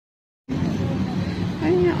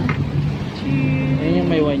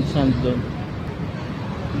white sand doon.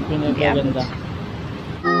 Yung pinagaganda.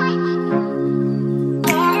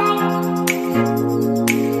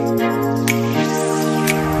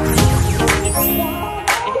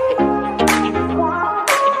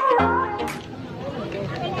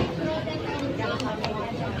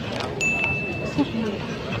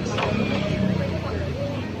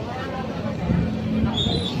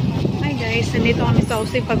 Hi guys, nandito kami sa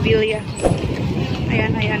Fabella.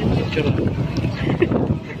 Ayan, ayan.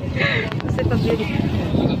 Sa Fabella.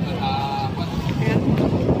 Ayan.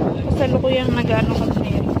 Sa lukuyang nag-ano kami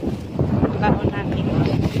ngayon. Laon namin.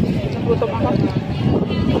 Nagutom ako.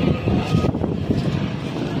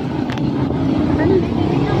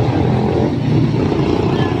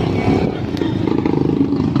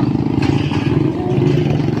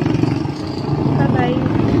 Bye-bye.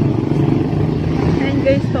 Ayan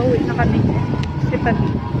guys, pauwi na kami. Si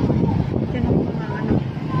Fabella. Yan ang mga ano.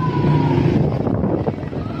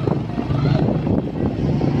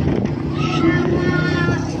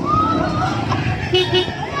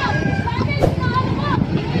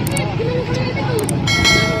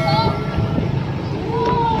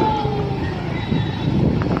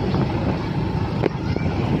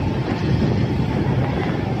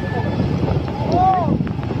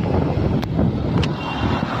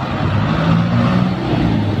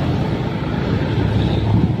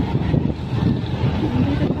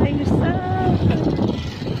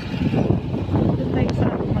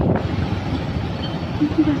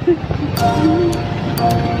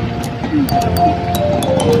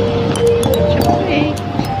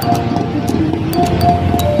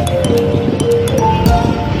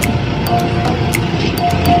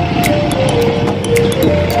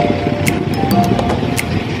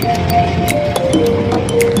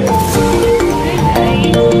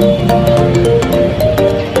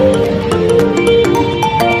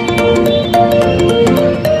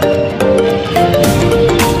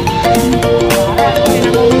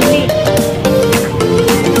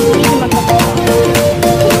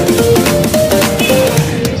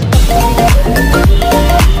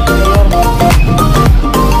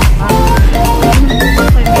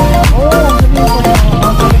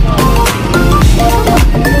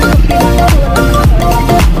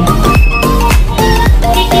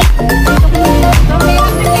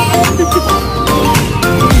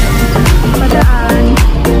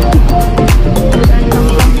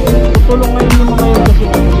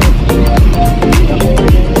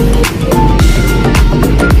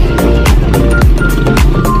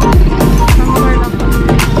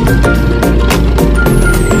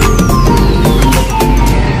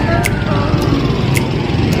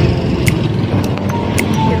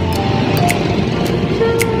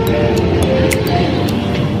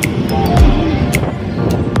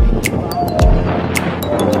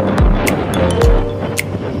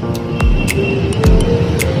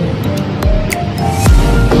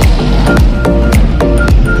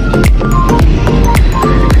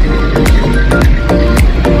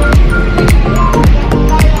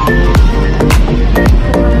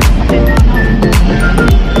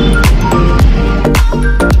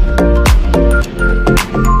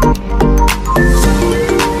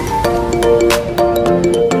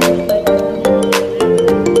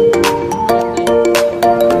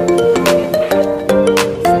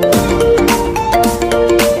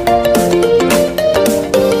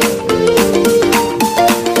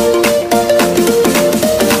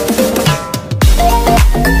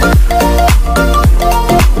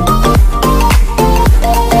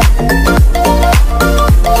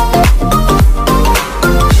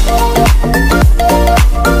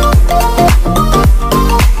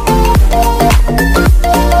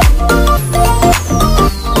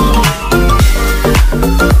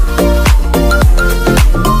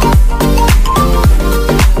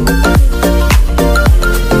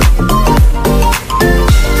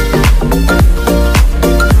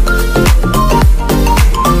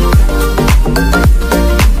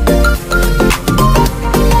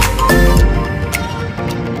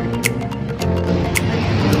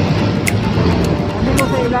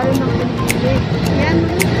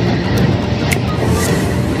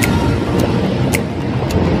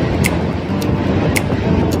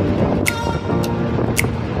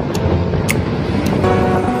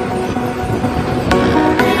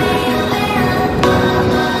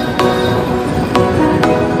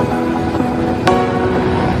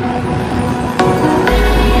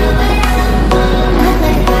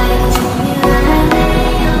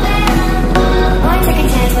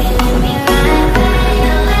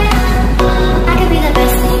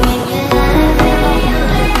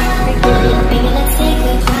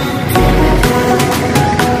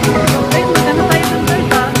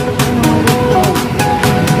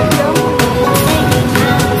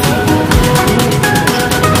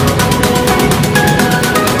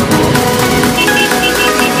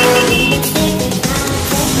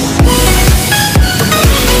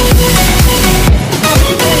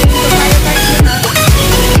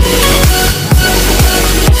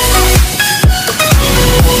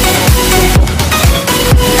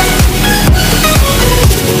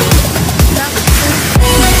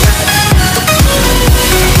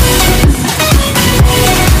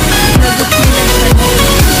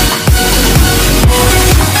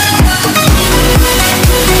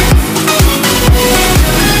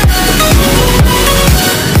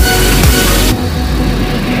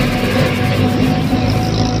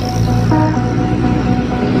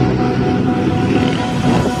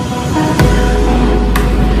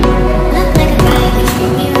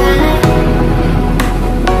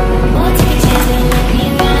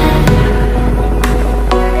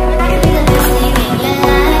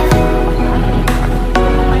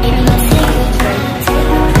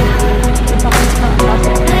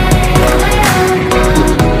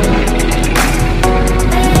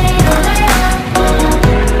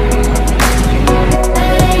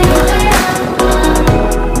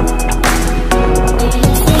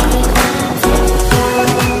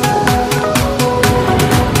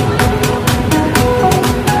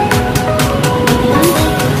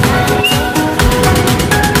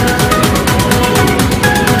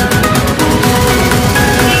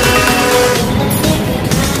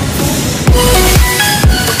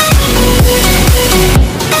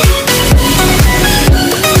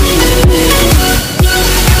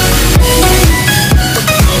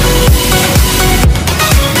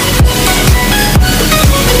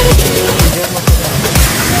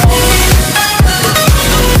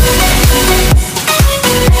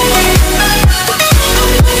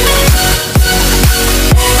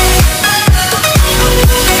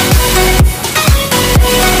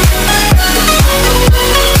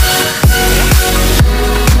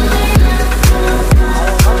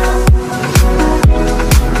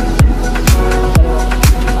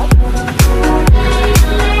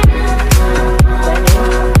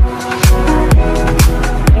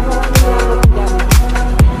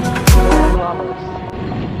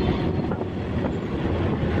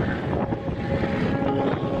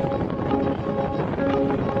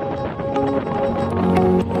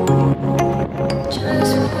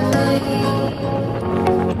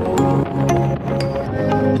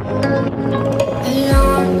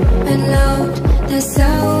 that's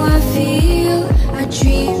how I feel. I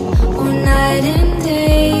dream all night and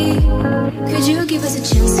day. Could you give us a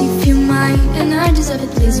chance if you might? And I deserve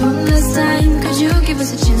it, please, one last time. Could you give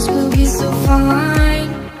us a chance, we'll be so fine.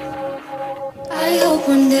 I hope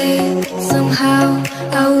one day, somehow,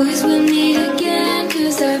 I always will meet again.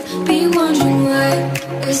 Cause I've been wondering why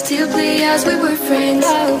we still play as we were friends. I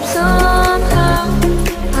hope somehow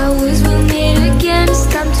I always will meet again. It's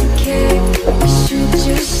time to care, we should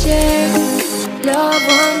just share love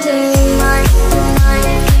one day. Mine, mine,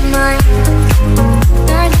 mine.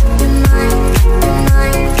 Night, mine,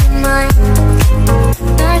 mine, mine.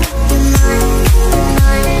 Night, mine,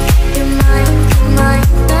 mine, mine, mine.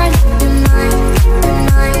 Night, mine,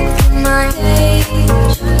 mine, mine.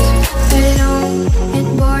 Alone and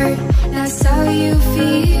bored, that's how you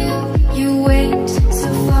feel. You went so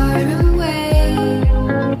far away.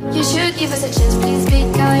 You should give us a chance, please be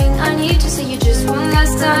kind. I need to see you just one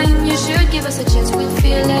last time. You should give us a chance, we'll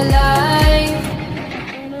feel alive.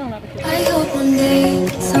 I hope one day,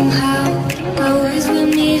 somehow, I always will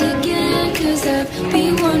meet again. Cause I've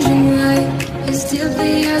been wondering why we still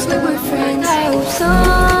play as we were friends. I hope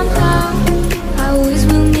somehow I always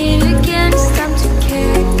will meet again. It's time to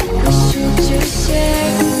care, we should just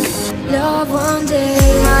share love one day.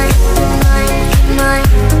 Mine, mine, mine.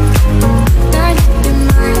 Night,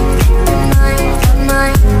 mine, mine,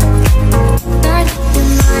 mine. Night,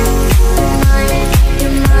 mine, mine,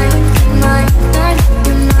 mine, mine. Night,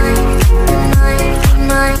 mine, mine,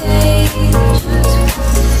 mine.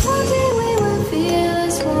 One day we will feel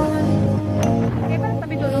as one.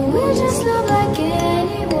 We'll just love like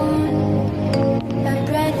anyone. A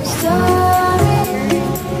brand new story,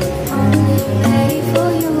 only ready for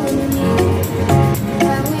you and me.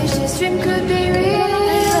 I wish this dream could be real.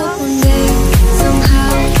 I hope one day,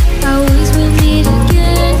 somehow, I always will meet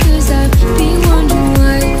again. Cause I've been wondering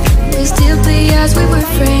why we still play as we were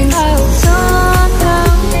friends. I hope somehow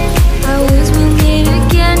I always will meet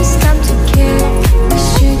again. It's time to care, we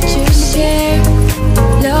should just share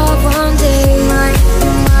love one day. Mine,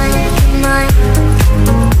 mine, mine.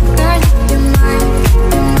 Night, mine,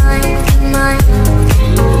 mine, mine.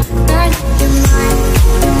 Night, mine,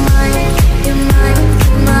 mine,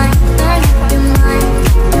 mine, mine. Night, mine,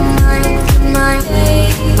 mine,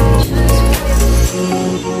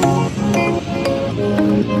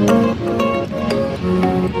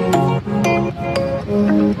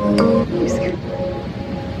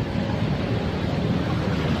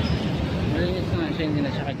 Malinis na siya, hindi na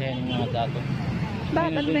siya kagaya ng mga dato.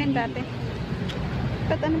 Bakit ano ba yung dati?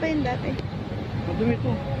 Bakit ano ba yung dati? Madumi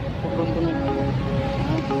ito. Sobrang dumi.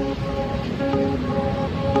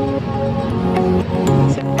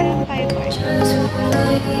 Saan kaya tayo to eh?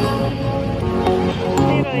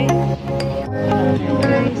 Hey Roy.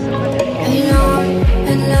 Guys,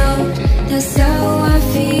 and loud, that's how I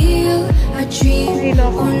feel. I dream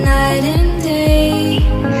all night and day.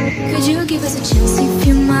 Could you give us a chance if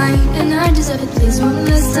you might? And I deserve it, please, one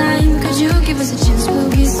last time. Could you give us a chance, we'll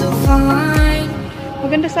be so fine.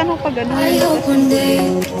 maganda sana pag ano. I hope one day,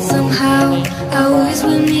 somehow, I always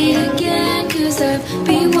will meet again. Cause I've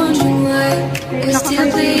been wondering why we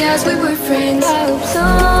still play as we were friends. I hope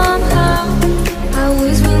somehow I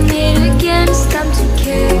always will meet again. It's time to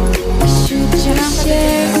care, we should just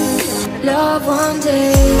share love one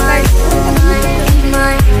day. Mine, mine,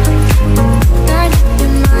 mine. Night,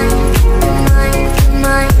 mine, mine,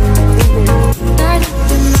 mine. Night,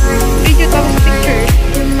 mine. Video tapos picture.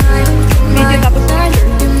 Video tapos picture.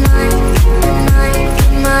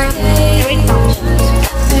 Wait lang.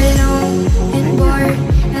 Alone and bored,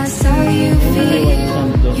 that's how you feel.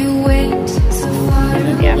 You went so far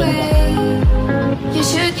away. You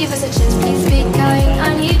should give us a chance, please be kind.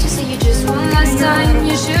 I need to see you just one last time.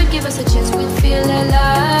 You should give us a chance, we'll feel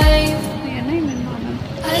alive. Ayan na yun.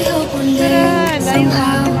 I hope one day,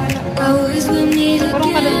 somehow, I always will meet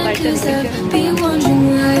again. Cause I've been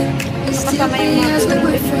wondering why we still play as we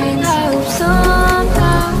were friends. I hope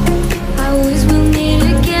somehow I always will meet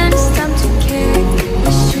again. It's time to care,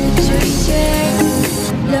 we should just share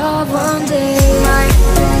love one day. Mine,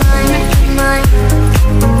 mine, mine.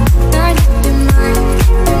 Night, mine,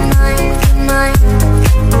 mine, mine.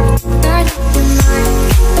 Night, mine,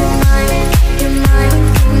 mine, mine,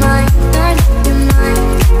 mine. Night, mine,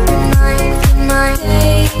 mine, mine.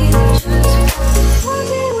 One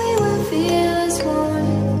day we will feel as one.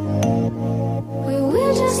 We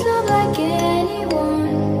will just love like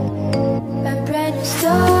anyone. A brand new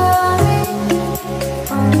story,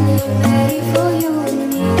 only ready for you and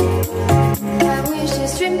me. I wish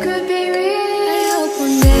this dream could be real. I hope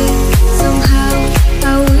one day, somehow, I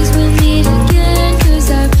always will meet again. Cause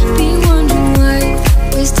I've been wondering why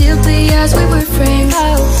we still play as we were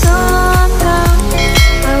friends.